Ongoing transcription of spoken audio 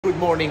Good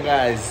morning,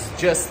 guys.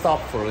 Just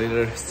stopped for a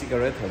little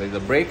cigarette, a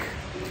little break.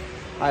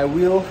 I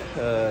will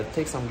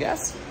take some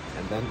gas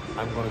and then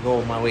I'm gonna go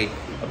on my way.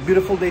 A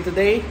beautiful day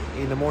today.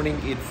 In the morning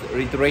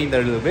it rained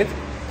a little bit,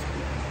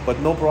 but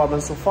no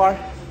problem so far.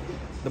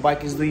 The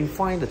bike is doing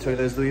fine, the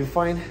trailer is doing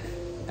fine,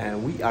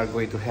 and we are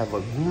going to have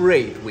a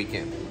great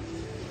weekend.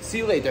 See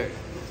you later.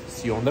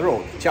 See you on the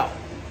road. Ciao.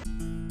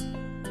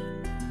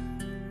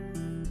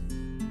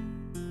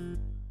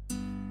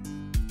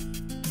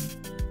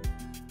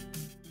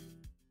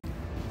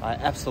 I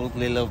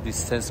absolutely love this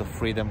sense of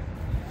freedom.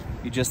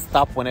 You just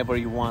stop whenever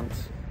you want,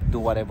 do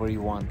whatever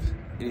you want.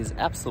 It is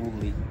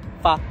absolutely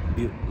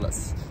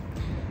fabulous.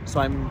 So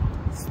I'm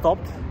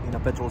stopped in a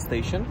petrol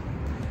station,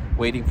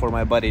 waiting for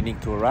my buddy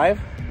Nick to arrive.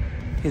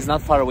 He's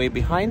not far away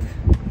behind.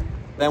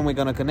 Then we're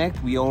gonna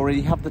connect. We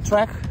already have the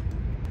track,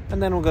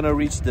 and then we're gonna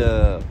reach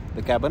the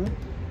cabin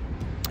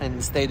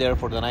and stay there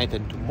for the night.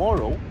 And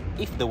tomorrow,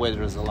 if the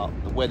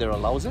weather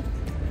allows it,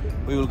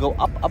 we will go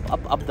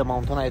up the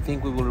mountain. I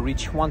think we will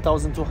reach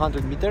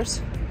 1,200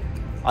 meters.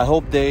 I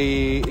hope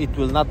it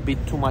will not be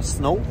too much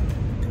snow,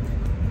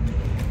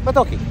 but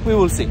okay, we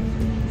will see.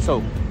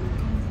 So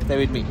stay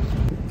with me.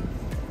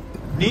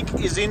 Nick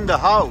is in the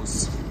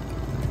house.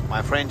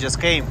 My friend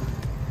just came.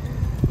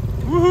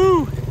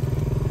 Woohoo!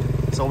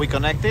 So we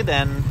connected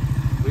and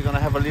we're gonna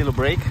have a little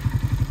break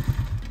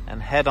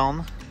and head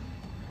on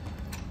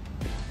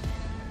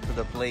to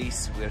the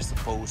place we're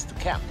supposed to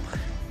camp.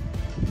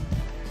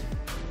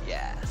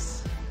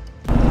 Yes.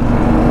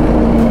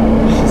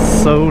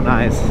 So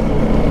nice.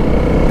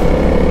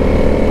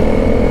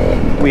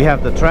 We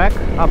have the track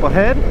up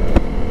ahead.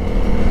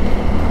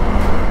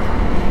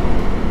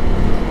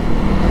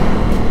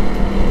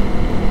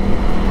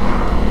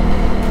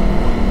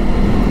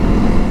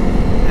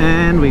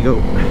 And we go.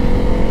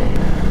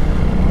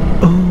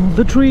 All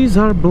the trees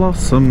are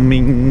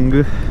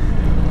blossoming.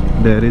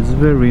 That is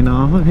very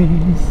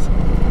nice.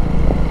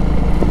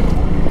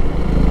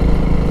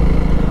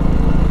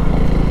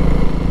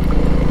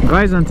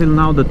 Guys, until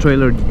now the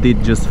trailer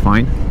did just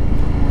fine.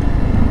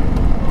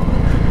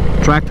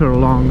 Tracked her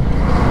along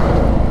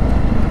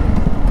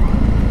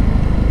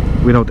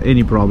without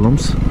any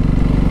problems.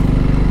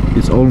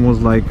 It's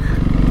almost like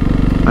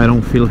I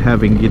don't feel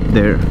having it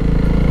there.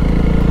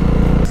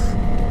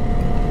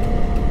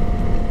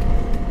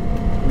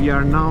 We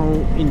are now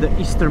in the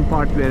eastern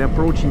part. We are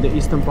approaching the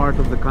eastern part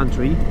of the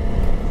country,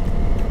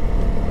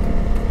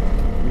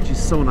 which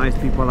is so nice.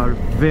 People are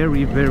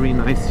very, very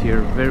nice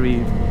here.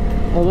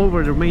 All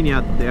over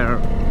Romania they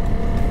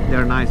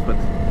are nice, but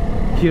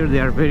here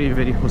they are very,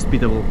 very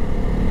hospitable.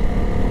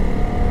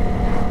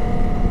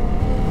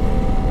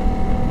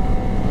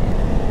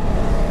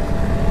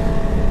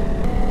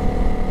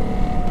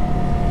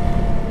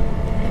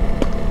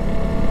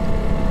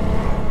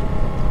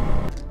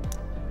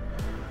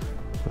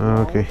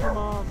 Okay.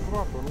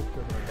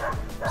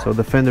 So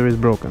the fender is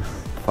broken.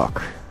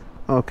 Fuck.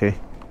 Okay.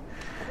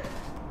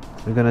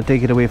 We're gonna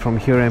take it away from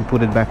here and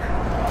put it back.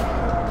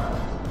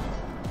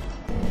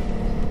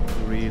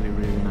 Really,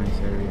 really nice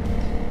area.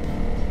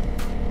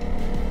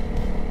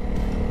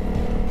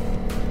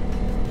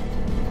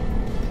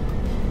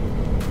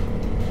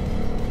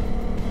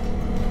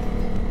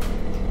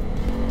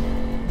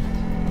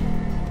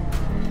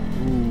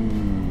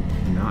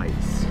 Ooh,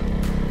 nice.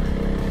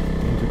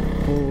 Into the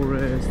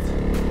forest.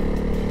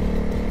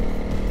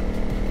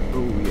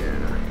 Oh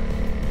yeah.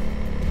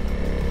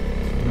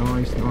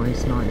 Nice,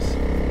 nice, nice.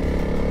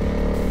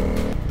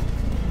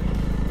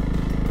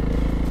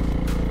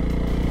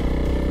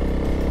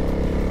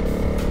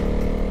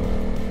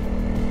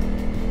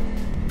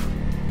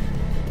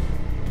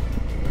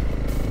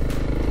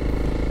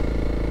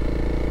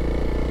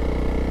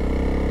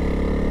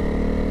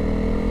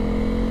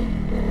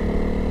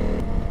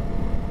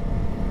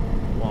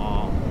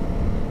 Wow.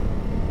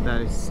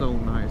 That is so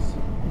nice.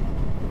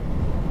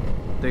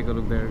 Take a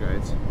look there,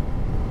 guys.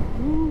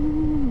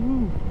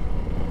 Woo.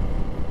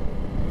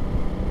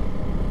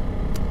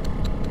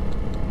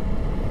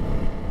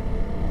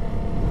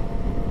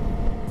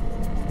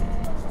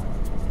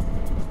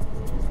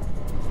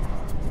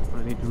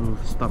 I need to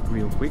stop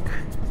real quick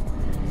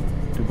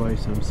to buy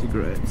some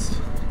cigarettes.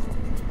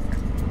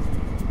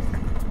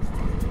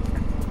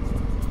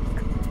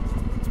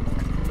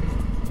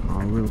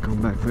 I will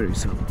come back very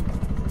soon.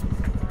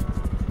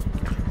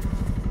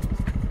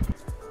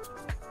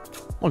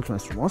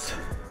 Mulțumesc frumos!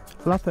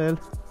 La fel!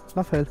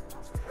 La fel!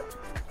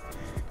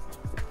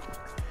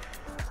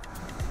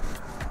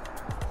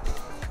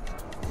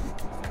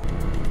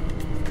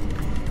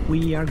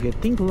 We are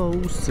getting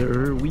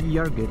closer, we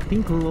are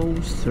getting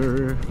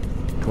closer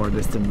to our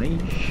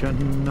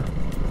destination.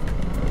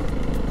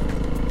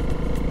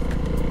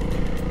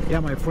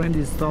 Yeah, my friend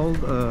installed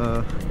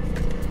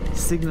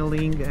signals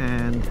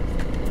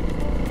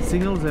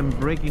and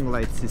braking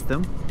light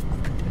system,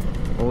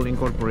 all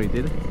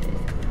incorporated.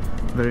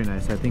 Very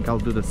nice. I think I'll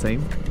do the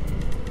same.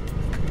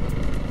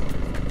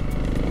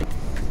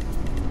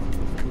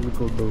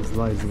 Look at those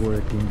lights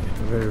working.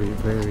 Very,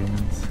 very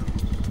nice.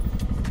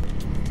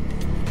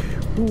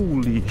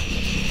 Holy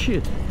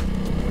shit!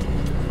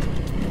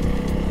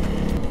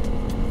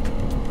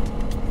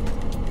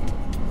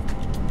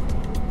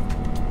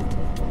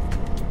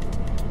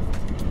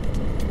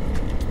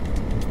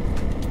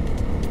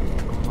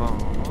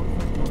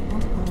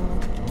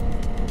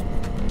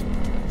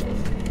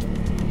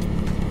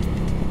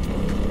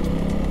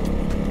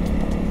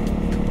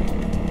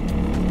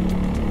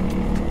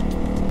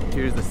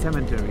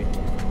 cemetery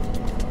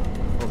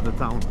of the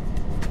town,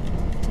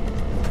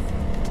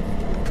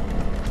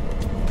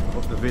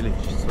 of the village,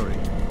 sorry.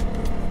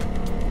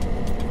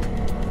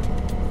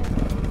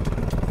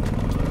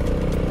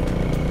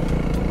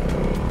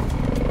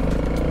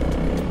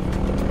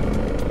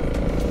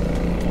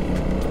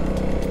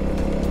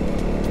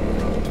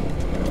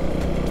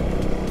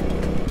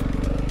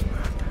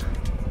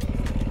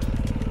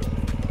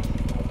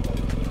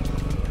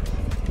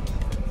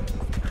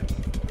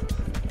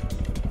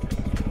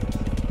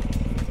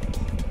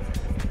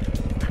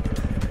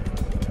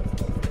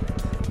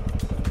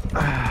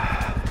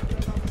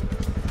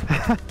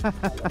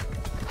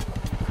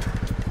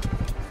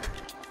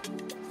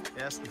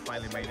 Yes, we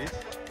finally made it.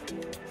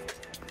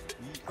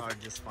 We are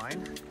just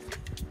fine.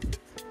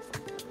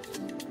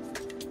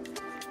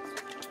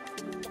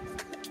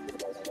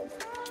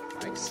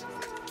 Nice.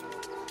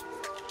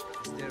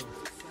 There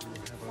we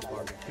have our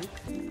barbecue.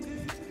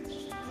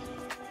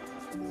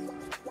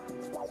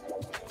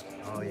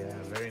 Oh yeah,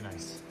 very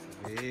nice.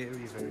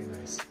 Very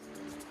nice.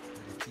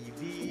 With the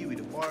TV, with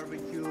the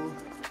barbecue,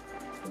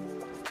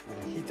 with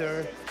the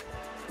heater.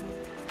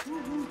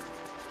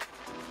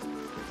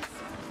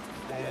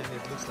 And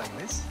it looks like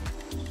this.